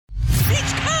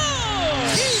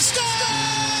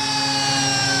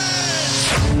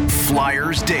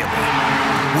Flyers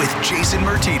Daily with Jason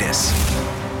Martinez.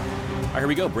 All right, here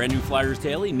we go. Brand new Flyers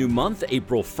Daily. New month,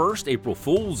 April 1st, April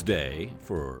Fool's Day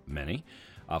for many.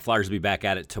 Flyers will be back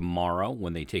at it tomorrow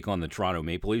when they take on the Toronto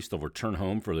Maple Leafs. They'll return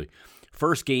home for the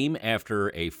first game after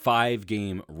a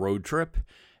 5-game road trip,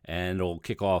 and it'll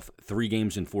kick off 3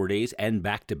 games in 4 days and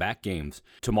back-to-back games.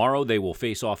 Tomorrow, they will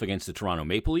face off against the Toronto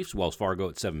Maple Leafs, Wells Fargo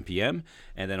at 7 p.m.,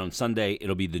 and then on Sunday,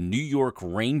 it'll be the New York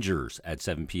Rangers at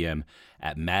 7 p.m.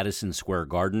 at Madison Square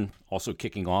Garden. Also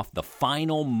kicking off the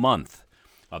final month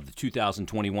of the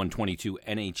 2021-22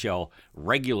 NHL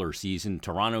regular season.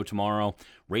 Toronto tomorrow,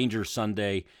 Rangers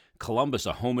Sunday, Columbus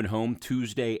a home-and-home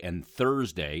Tuesday and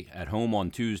Thursday, at home on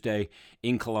Tuesday,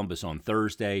 in Columbus on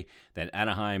Thursday. Then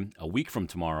Anaheim, a week from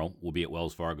tomorrow, will be at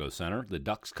Wells Fargo Center. The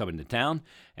Ducks come into town,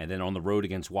 and then on the road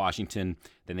against Washington.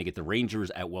 Then they get the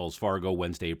Rangers at Wells Fargo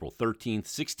Wednesday, April 13th.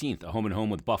 16th, a home-and-home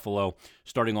with Buffalo.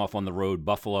 Starting off on the road,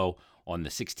 Buffalo on the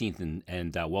 16th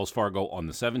and Wells Fargo on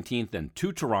the 17th, then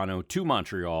to Toronto, to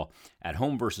Montreal, at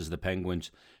home versus the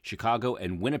Penguins, Chicago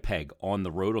and Winnipeg on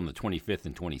the road on the 25th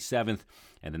and 27th,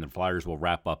 and then the Flyers will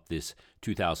wrap up this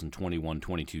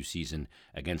 2021-22 season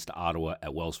against Ottawa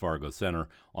at Wells Fargo Center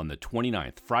on the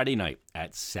 29th, Friday night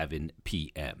at 7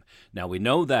 p.m. Now, we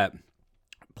know that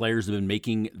players have been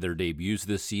making their debuts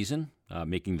this season,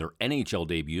 making their NHL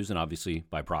debuts, and obviously,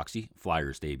 by proxy,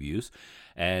 Flyers debuts.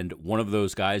 And one of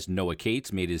those guys, Noah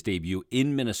Cates, made his debut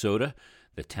in Minnesota,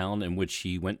 the town in which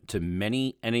he went to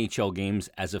many NHL games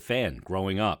as a fan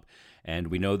growing up. And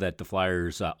we know that the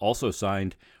Flyers also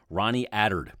signed Ronnie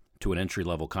Attard to an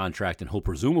entry-level contract, and he'll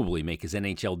presumably make his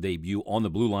NHL debut on the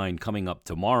blue line coming up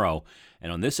tomorrow.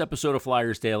 And on this episode of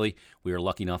Flyers Daily, we are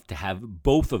lucky enough to have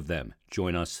both of them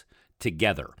join us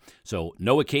together. So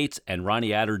Noah Cates and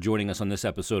Ronnie Attard joining us on this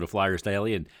episode of Flyers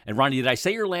Daily. And Ronnie, did I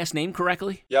say your last name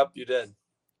correctly? Yep, you did.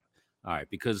 All right,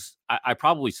 because I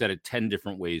probably said it 10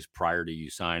 different ways prior to you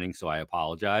signing, so I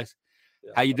apologize.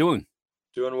 Yeah. How you doing?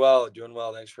 Doing well.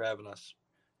 Thanks for having us.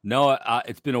 Noah,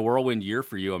 it's been a whirlwind year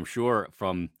for you, I'm sure,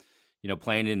 from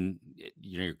playing in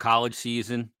your college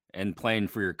season and playing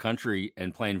for your country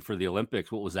and playing for the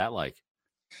Olympics. What was that like?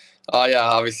 Yeah,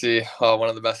 obviously one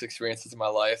of the best experiences of my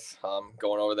life,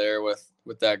 going over there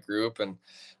with that group, and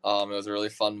it was a really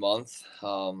fun month.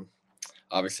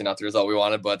 Obviously not the result we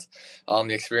wanted, but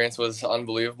the experience was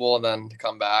unbelievable. And then to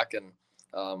come back and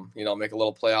make a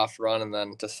little playoff run and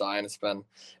then to sign, it's been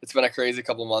a crazy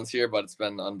couple of months here, but it's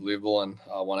been unbelievable and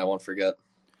one I won't forget.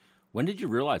 When did you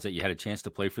realize that you had a chance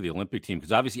to play for the Olympic team?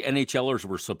 Because obviously NHLers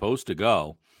were supposed to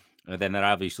go. And then that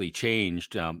obviously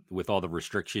changed with all the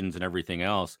restrictions and everything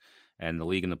else. And the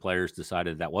league and the players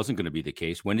decided that wasn't going to be the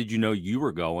case. When did you know you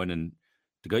were going and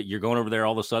you're going over there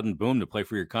all of a sudden, boom, to play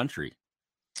for your country?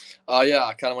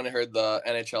 Yeah, kind of when I heard the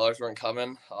NHLers weren't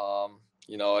coming, I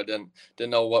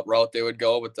didn't know what route they would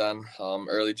go. But then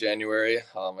early January,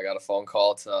 I got a phone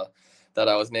call that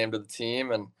I was named to the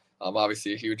team, and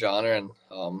obviously a huge honor and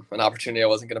an opportunity I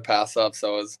wasn't going to pass up.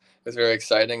 So it was very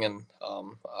exciting and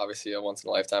obviously a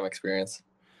once-in-a-lifetime experience.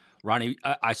 Ronnie,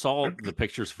 I saw the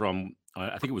pictures from,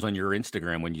 I think it was on your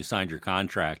Instagram when you signed your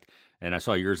contract, and I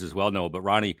saw yours as well, Noah. But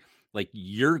Ronnie, like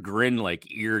your grin, like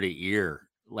ear to ear,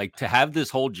 like to have this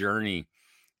whole journey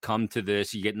come to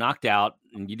this, you get knocked out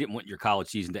and you didn't want your college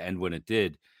season to end when it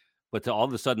did. But to all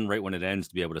of a sudden, right when it ends,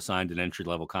 to be able to sign an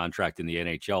entry-level contract in the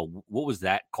NHL, what was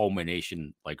that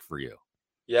culmination like for you?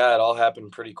 Yeah, it all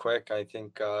happened pretty quick. I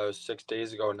think 6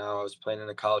 days ago now, I was playing in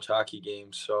a college hockey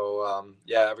game. So,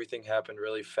 everything happened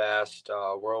really fast,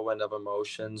 whirlwind of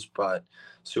emotions, but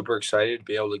super excited to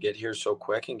be able to get here so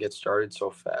quick and get started so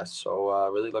fast. So,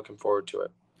 really looking forward to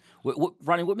it.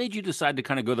 Ronnie, what made you decide to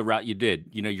kind of go the route you did?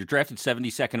 You're drafted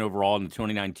 72nd overall in the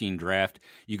 2019 draft.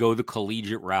 You go the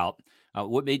collegiate route.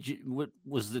 What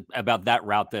was it about that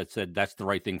route that said that's the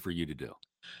right thing for you to do?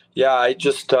 Yeah,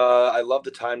 I love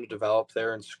the time to develop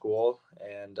there in school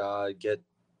and get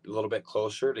a little bit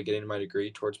closer to getting my degree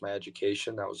towards my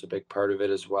education. That was a big part of it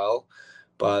as well.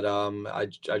 But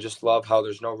I just love how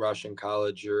there's no rush in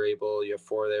college. You have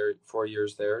 4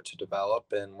 years there to develop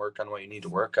and work on what you need to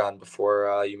work on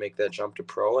before you make that jump to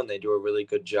pro. And they do a really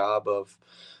good job of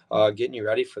getting you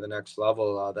ready for the next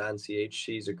level. The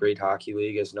NCHC is a great hockey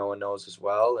league, as no one knows as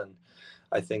well. And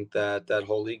I think that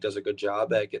whole league does a good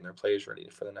job at getting their players ready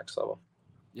for the next level.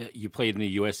 Yeah, you played in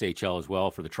the USHL as well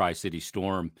for the Tri-City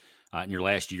Storm. In your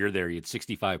last year there, you had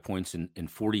 65 points in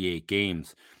 48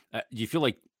 games. Do you feel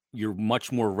like you're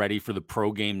much more ready for the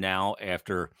pro game now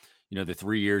after, the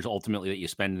 3 years ultimately that you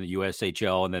spend in the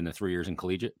USHL and then the 3 years in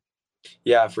collegiate?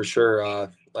 Yeah, for sure.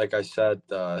 Like I said,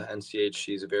 the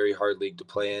NCHC is a very hard league to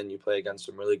play in. You play against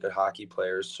some really good hockey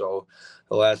players. So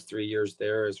the last 3 years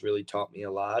there has really taught me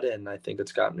a lot, and I think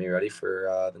it's gotten me ready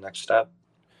for the next step.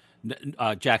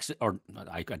 Jackson, or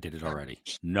I did it already.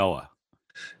 Noah,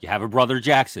 you have a brother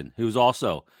Jackson who's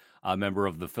also a member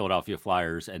of the Philadelphia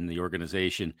Flyers and the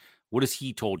organization. What has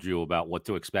he told you about what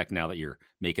to expect now that you're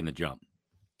making the jump?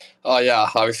 Oh yeah,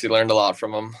 obviously learned a lot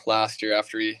from him last year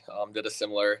after he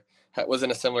was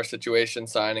in a similar situation,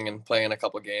 signing and playing a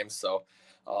couple games. So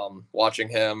watching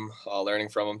him, learning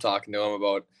from him, talking to him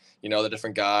about the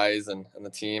different guys and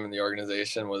the team and the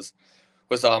organization was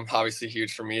obviously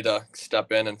huge for me to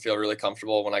step in and feel really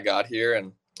comfortable when I got here.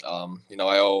 And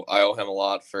I owe him a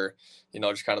lot for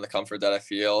just kind of the comfort that I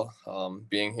feel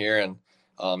being here and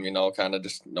kind of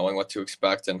just knowing what to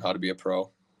expect and how to be a pro.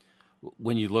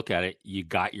 When you look at it, you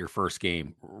got your first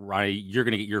game, right? You're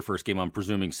going to get your first game, I'm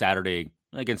presuming, Saturday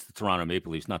against the Toronto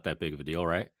Maple Leafs. Not that big of a deal,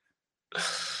 right?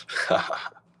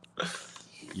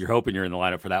 You're hoping you're in the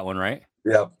lineup for that one, right?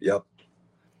 Yep.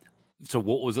 So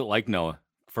what was it like, Noah?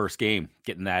 First game,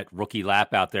 getting that rookie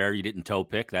lap out there. You didn't toe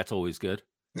pick. That's always good.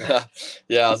 Yeah,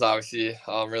 it was obviously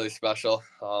really special.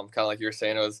 Kind of like you were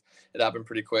saying, it happened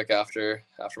pretty quick after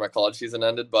my college season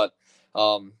ended. But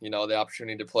the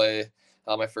opportunity to play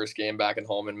my first game back at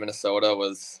home in Minnesota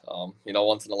was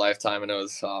once in a lifetime, and it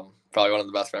was probably one of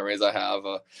the best memories I have.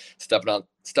 Stepping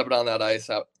on that ice,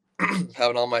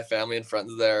 having all my family and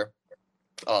friends there.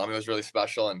 It was really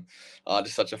special and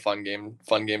just such a fun game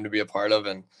to be a part of,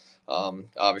 and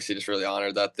obviously just really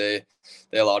honored that they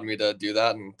allowed me to do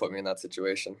that and put me in that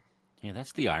situation. Yeah,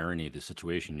 that's the irony of the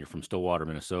situation. You're from Stillwater,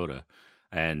 Minnesota,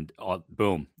 and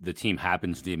boom, the team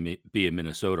happens to be in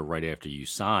Minnesota right after you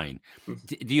sign.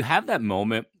 Do you have that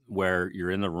moment where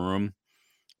you're in the room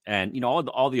and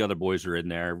all the other boys are in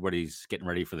there, everybody's getting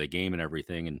ready for the game and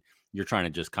everything, and you're trying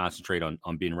to just concentrate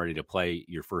on being ready to play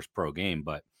your first pro game,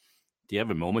 but do you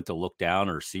have a moment to look down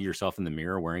or see yourself in the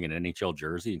mirror wearing an NHL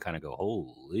jersey and kind of go,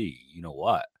 holy, you know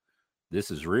what?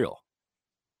 This is real.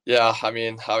 Yeah, I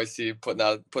mean, obviously putting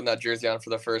that jersey on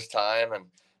for the first time and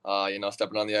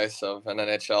stepping on the ice of an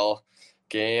NHL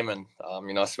game and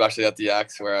especially at the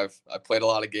X where I played a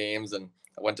lot of games and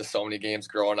I went to so many games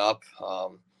growing up.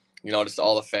 Just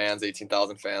all the fans,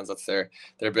 18,000 fans, that's their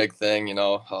big thing, it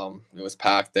was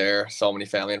packed there, so many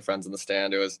family and friends in the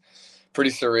stand. It was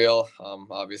pretty surreal.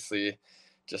 Obviously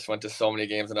just went to so many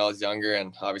games when I was younger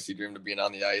and obviously dreamed of being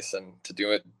on the ice, and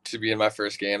to be in my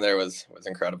first game there was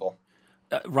incredible.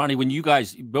 Ronnie, when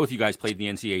both you guys played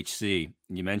in the NCHC,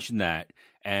 you mentioned that,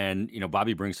 and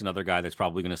Bobby Brink's another guy that's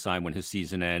probably going to sign when his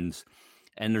season ends.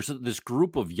 And there's this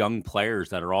group of young players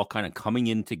that are all kind of coming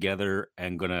in together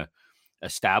and going to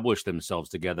establish themselves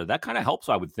together. That kind of helps,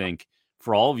 I would think,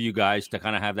 for all of you guys to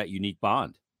kind of have that unique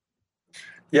bond.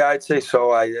 Yeah, I'd say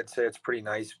so. I'd say it's pretty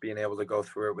nice being able to go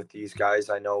through it with these guys.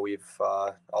 I know we've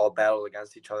all battled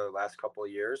against each other the last couple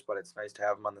of years, but it's nice to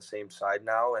have them on the same side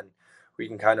now, and we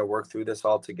can kind of work through this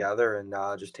all together and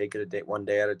just take it one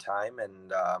day at a time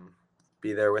and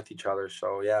be there with each other.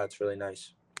 So yeah, it's really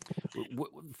nice.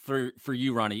 For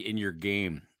you, Ronnie, in your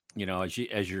game,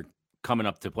 as you're coming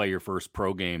up to play your first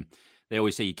pro game, they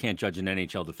always say you can't judge an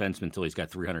NHL defenseman until he's got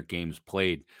 300 games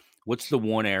played. What's the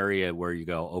one area where you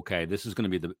go, okay, this is going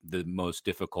to be the most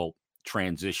difficult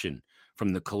transition from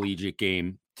the collegiate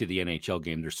game to the NHL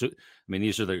game?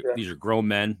 These are grown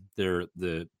men. They're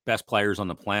the best players on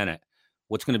the planet.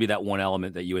 What's going to be that one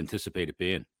element that you anticipate it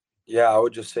being? Yeah, I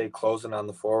would just say closing on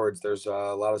the forwards. There's a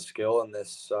lot of skill in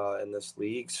this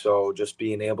league, so just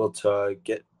being able to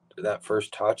get that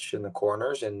first touch in the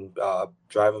corners and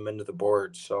drive them into the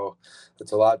boards. So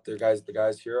it's a lot. The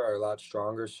guys here are a lot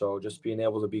stronger. So just being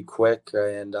able to be quick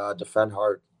and defend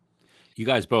hard. You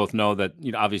guys both know that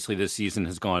obviously this season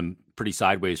has gone pretty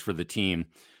sideways for the team.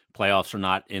 Playoffs are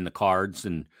not in the cards,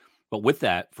 but with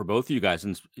that, for both of you guys,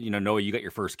 and Noah, you got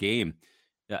your first game.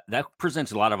 That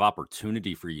presents a lot of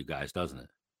opportunity for you guys, doesn't it?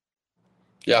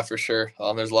 Yeah, for sure.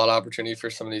 There's a lot of opportunity for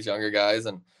some of these younger guys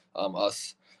and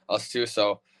us too.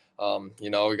 So we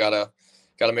gotta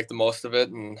make the most of it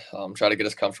and try to get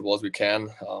as comfortable as we can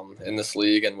in this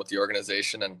league and with the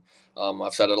organization. And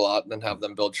I've said it a lot, and have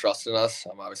them build trust in us.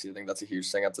 Obviously, I think that's a huge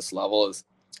thing at this level is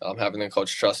having the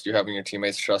coach trust you, having your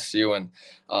teammates trust you, and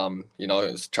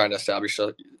is trying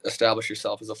to establish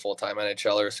yourself as a full-time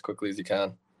NHLer as quickly as you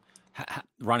can.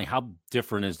 Ronnie, how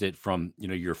different is it from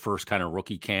your first kind of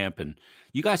rookie camp? And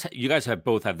you guys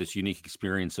both have this unique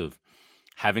experience of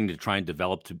having to try and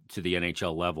develop to the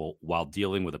NHL level while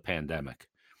dealing with a pandemic.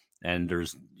 And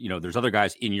there's other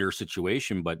guys in your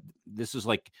situation, but this is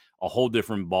like a whole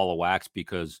different ball of wax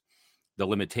because the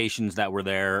limitations that were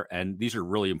there, and these are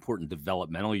really important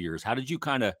developmental years. How did you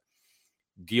kind of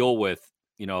deal with,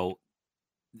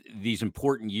 these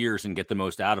important years and get the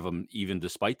most out of them, even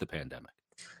despite the pandemic?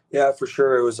 Yeah, for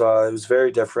sure. It was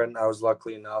very different. I was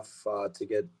lucky enough to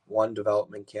get one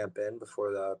development camp in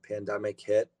before the pandemic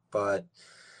hit, but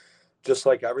just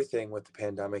like everything with the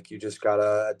pandemic, you just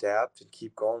gotta adapt and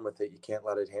keep going with it. You can't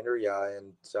let it hinder you.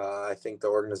 And I think the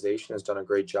organization has done a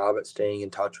great job at staying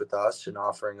in touch with us and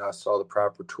offering us all the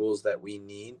proper tools that we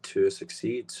need to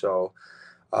succeed. So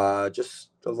just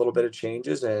a little bit of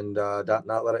changes and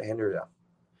not let it hinder you.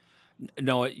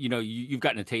 No, you've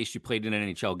gotten a taste. You played in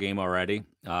an NHL game already.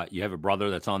 You have a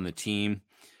brother that's on the team.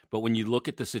 But when you look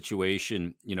at the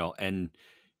situation,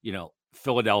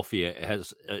 Philadelphia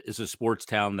is a sports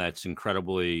town that's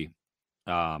incredibly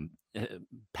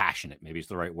passionate. Maybe it's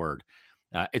the right word.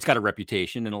 It's got a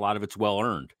reputation, and a lot of it's well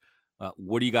earned.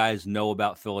 What do you guys know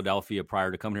about Philadelphia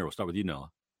prior to coming here? We'll start with you,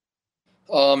 Noah.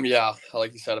 Yeah,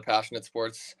 like you said, a passionate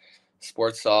sports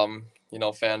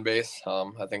fan base.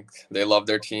 I think they love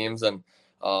their teams, and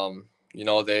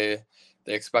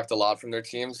they expect a lot from their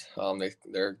teams.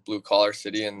 They're blue collar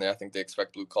city, and I think they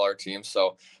expect blue collar teams.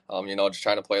 So, just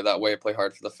trying to play that way, play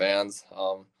hard for the fans.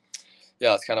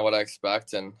 That's kind of what I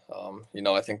expect. And,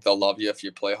 I think they'll love you if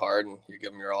you play hard and you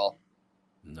give them your all.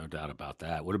 No doubt about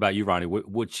that. What about you, Ronnie?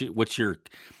 What's your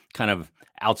kind of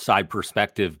outside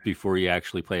perspective before you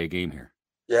actually play a game here?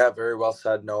 Yeah, very well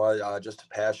said, Noah. Just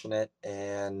passionate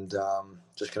and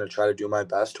just going to try to do my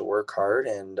best to work hard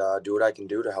and do what I can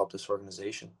do to help this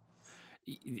organization.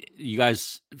 You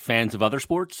guys fans of other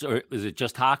sports, or is it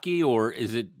just hockey, or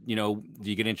is it, do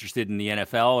you get interested in the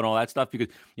NFL and all that stuff? Because,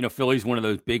 Philly's one of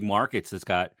those big markets that's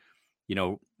got,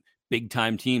 big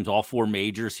time teams, all four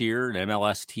majors here, an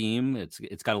MLS team.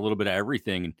 It's got a little bit of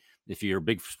everything. And if you're a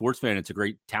big sports fan, it's a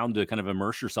great town to kind of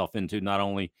immerse yourself into, not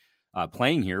only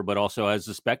playing here, but also as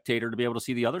a spectator to be able to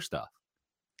see the other stuff.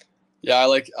 Yeah, I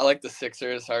like the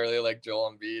Sixers. I really like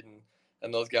Joel Embiid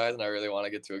and those guys, and I really want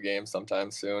to get to a game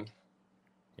sometime soon.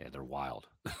 Yeah, they're wild.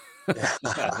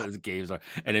 Those games are,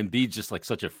 and Embiid's just like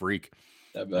such a freak.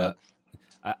 I bet.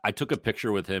 I took a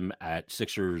picture with him at the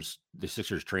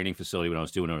Sixers training facility when I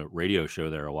was doing a radio show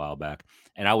there a while back,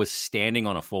 and I was standing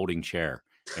on a folding chair,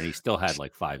 and he still had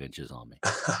like 5 inches on me.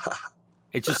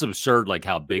 It's just absurd, like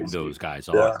how big those guys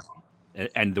are,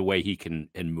 and the way he can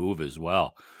move as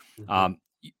well. Mm-hmm.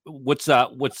 What's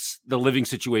the living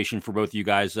situation for both of you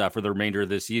guys for the remainder of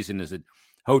this season? Is it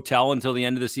hotel until the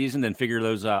end of the season, then figure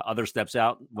those other steps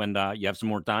out when you have some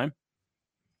more time?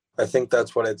 I think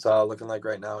that's what it's looking like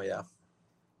right now. Yeah.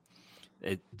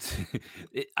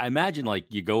 I imagine like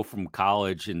you go from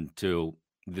college into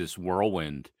this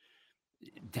whirlwind.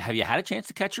 Have you had a chance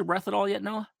to catch your breath at all yet,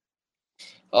 Noah?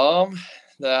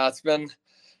 Yeah, it's been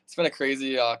a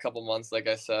crazy couple months. Like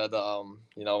I said,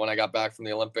 when I got back from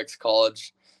the Olympics,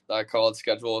 that college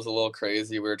schedule was a little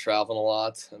crazy. We were traveling a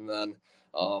lot, and then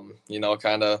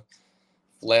kind of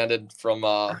landed from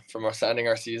us ending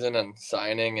our season and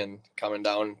signing and coming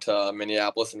down to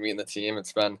Minneapolis and meeting the team.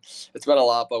 It's been a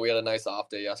lot, but we had a nice off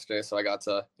day yesterday, so I got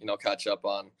to catch up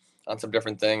on some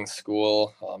different things,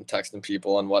 school, texting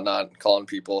people and whatnot, calling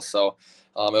people. So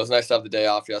it was nice to have the day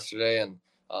off yesterday and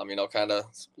kind of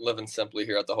living simply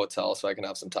here at the hotel so I can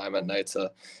have some time at night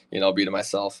to be to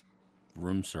myself.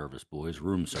 Room service, boys,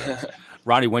 room service.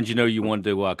 Ronnie, when did you know you wanted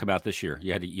to come out this year?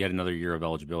 You had another year of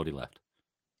eligibility left.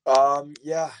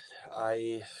 Yeah,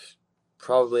 I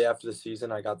probably after the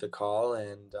season I got the call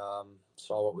and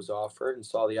saw what was offered and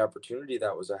saw the opportunity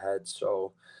that was ahead.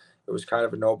 So it was kind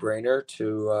of a no-brainer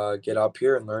to get up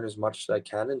here and learn as much as I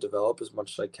can and develop as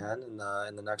much as I can in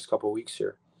the next couple of weeks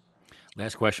here.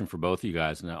 Last question for both of you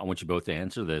guys, and I want you both to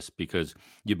answer this because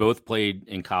you both played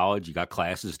in college. You got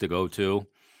classes to go to.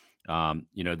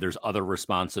 There's other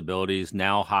responsibilities.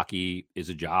 Now hockey is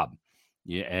a job,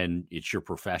 and it's your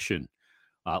profession.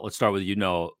 Let's start with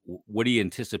what do you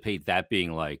anticipate that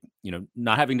being like?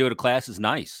 Not having to go to class is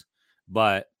nice,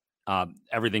 but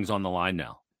everything's on the line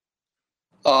now.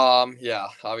 Yeah,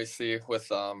 obviously with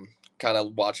kind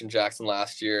of watching Jackson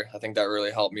last year, I think that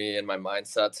really helped me in my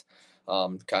mindset.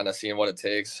 Kind of seeing what it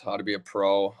takes, how to be a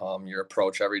pro, your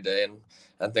approach every day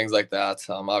and things like that.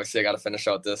 Obviously I got to finish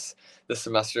out this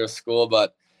semester of school,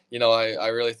 but I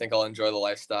really think I'll enjoy the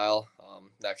lifestyle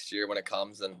next year when it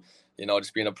comes and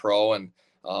just being a pro and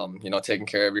taking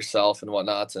care of yourself and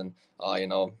whatnot and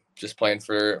just playing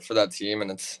for that team.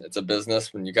 And it's a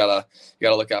business when you gotta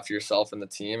look after yourself and the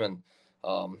team. And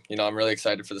I'm really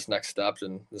excited for this next step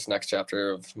and this next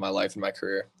chapter of my life and my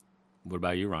career. What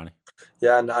about you, Ronnie?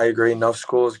 Yeah, and I agree. No,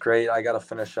 school is great. I got to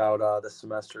finish out this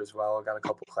semester as well. I got a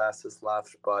couple classes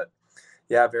left, but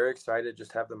Yeah, very excited.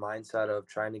 Just have the mindset of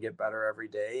trying to get better every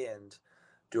day and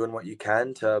doing what you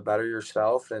can to better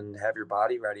yourself and have your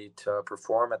body ready to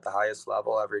perform at the highest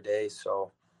level every day.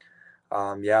 So,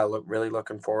 yeah, really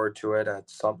looking forward to it.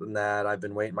 It's something that I've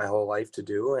been waiting my whole life to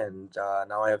do, and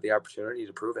now I have the opportunity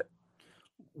to prove it.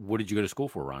 What did you go to school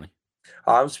for, Ronnie?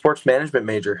 I'm a sports management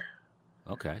major.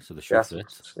 Okay, so the shoe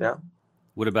fits. Yeah.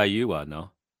 What about you,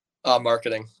 No?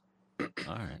 Marketing.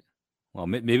 All right. Well,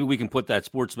 maybe we can put that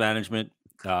sports management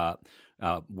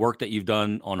work that you've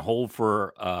done on hold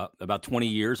for about 20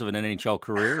 years of an NHL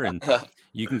career, and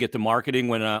you can get to marketing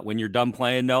when you're done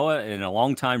playing, Noah, and a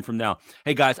long time from now.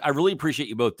 Hey, guys, I really appreciate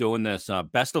you both doing this.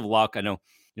 Best of luck. I know,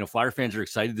 Flyer fans are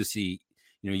excited to see,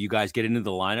 you guys get into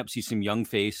the lineup, see some young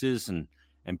faces, and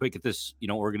pick at this,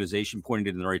 organization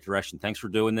pointed in the right direction. Thanks for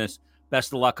doing this.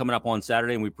 Best of luck coming up on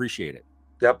Saturday, and we appreciate it.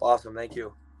 Yep, awesome. Thank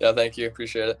you. Yeah, thank you.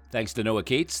 Appreciate it. Thanks to Noah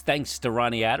Cates. Thanks to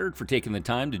Ronnie Attard for taking the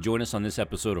time to join us on this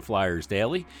episode of Flyers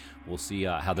Daily. We'll see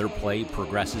how their play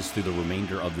progresses through the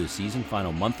remainder of the season,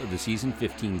 final month of the season,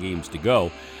 15 games to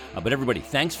go. But everybody,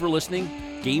 thanks for listening.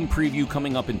 Game preview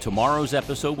coming up in tomorrow's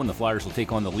episode when the Flyers will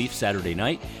take on the Leafs Saturday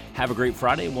night. Have a great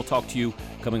Friday, and we'll talk to you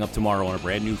coming up tomorrow on a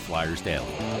brand new Flyers Daily.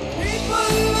 People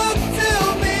look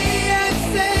to me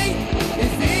and say,